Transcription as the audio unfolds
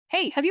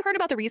Hey, have you heard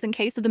about the recent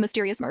case of the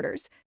mysterious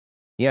murders?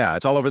 Yeah,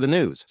 it's all over the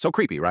news. So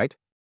creepy, right?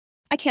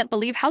 I can't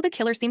believe how the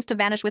killer seems to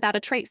vanish without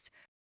a trace.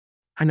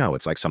 I know,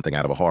 it's like something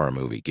out of a horror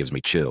movie. Gives me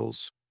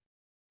chills.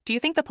 Do you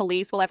think the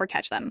police will ever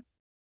catch them?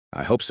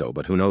 I hope so,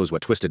 but who knows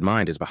what twisted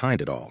mind is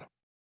behind it all.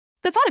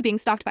 The thought of being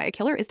stalked by a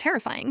killer is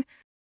terrifying.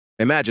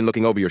 Imagine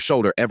looking over your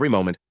shoulder every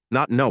moment,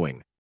 not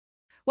knowing.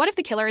 What if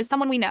the killer is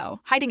someone we know,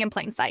 hiding in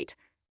plain sight?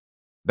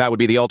 That would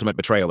be the ultimate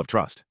betrayal of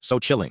trust. So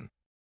chilling.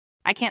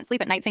 I can't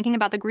sleep at night thinking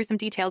about the gruesome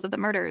details of the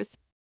murders.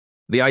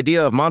 The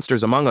idea of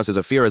monsters among us is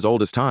a fear as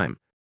old as time.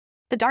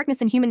 The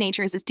darkness in human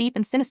nature is as deep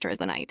and sinister as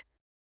the night.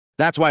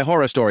 That's why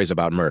horror stories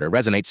about murder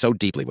resonate so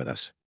deeply with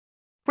us.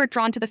 We're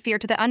drawn to the fear,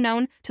 to the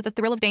unknown, to the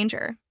thrill of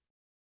danger.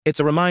 It's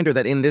a reminder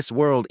that in this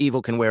world,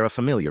 evil can wear a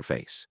familiar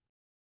face.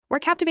 We're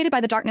captivated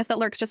by the darkness that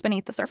lurks just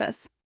beneath the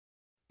surface.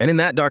 And in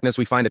that darkness,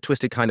 we find a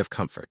twisted kind of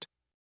comfort.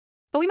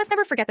 But we must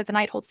never forget that the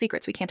night holds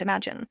secrets we can't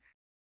imagine.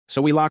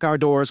 So we lock our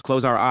doors,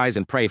 close our eyes,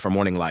 and pray for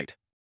morning light.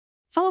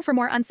 Follow for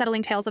more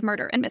unsettling tales of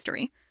murder and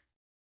mystery.